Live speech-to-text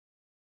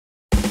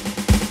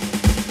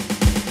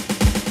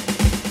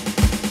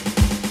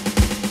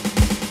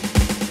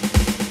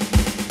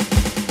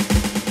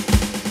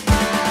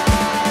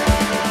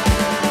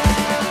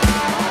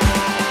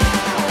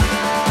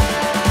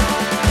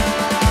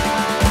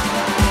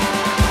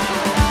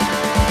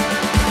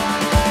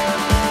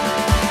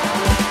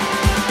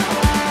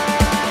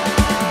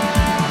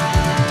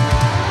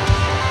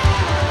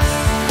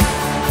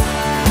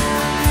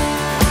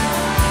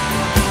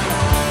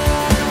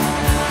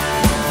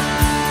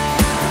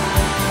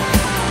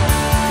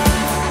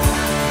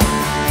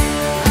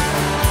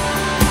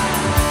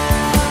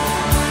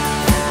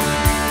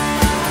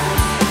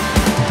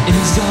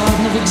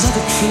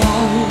exotic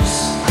flowers.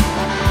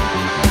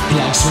 He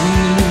likes running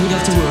the mood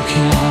after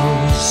working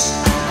hours.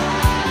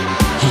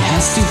 He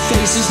has two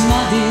faces,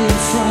 my dear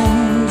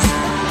friend.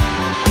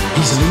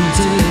 He's a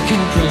lunatic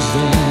and a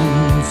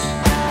president.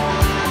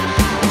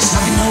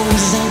 Snubby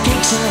noses and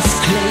cakes of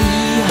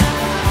clay.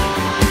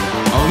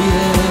 All he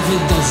ever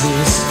does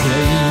is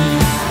play.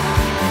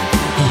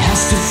 He has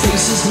two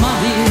faces, my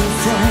dear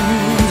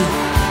friend.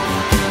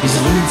 He's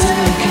a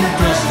lunatic and a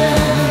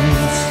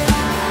president.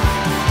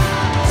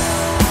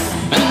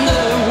 And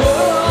the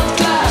world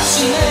claps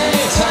in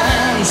its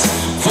hands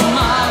for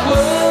my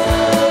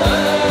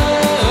words.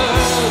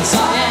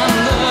 I am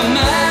the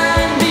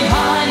man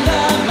behind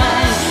the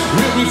man,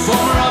 real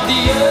reformer of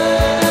the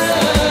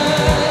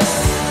earth.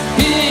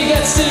 He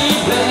gets the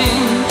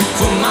blame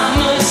for my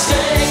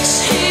mistakes.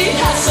 He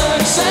has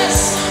success.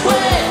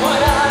 Wait,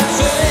 what I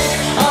fake?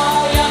 I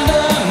am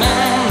the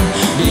man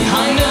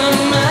behind the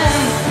man.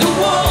 The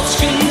world's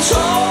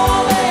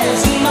control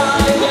is in my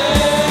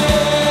hands.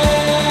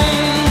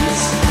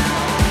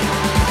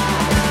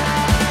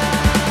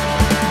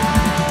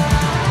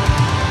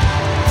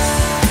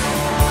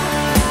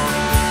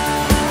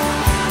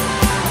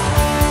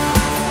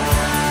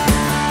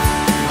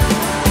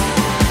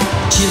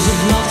 Cheers of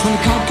love when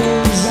the card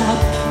goes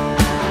up.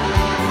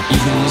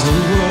 Even as the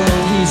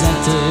world, he's at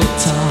the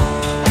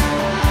top.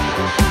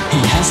 He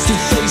has two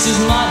faces,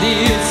 my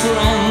dear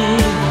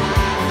friend.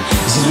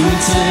 He's a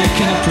lunatic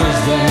and a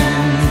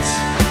president.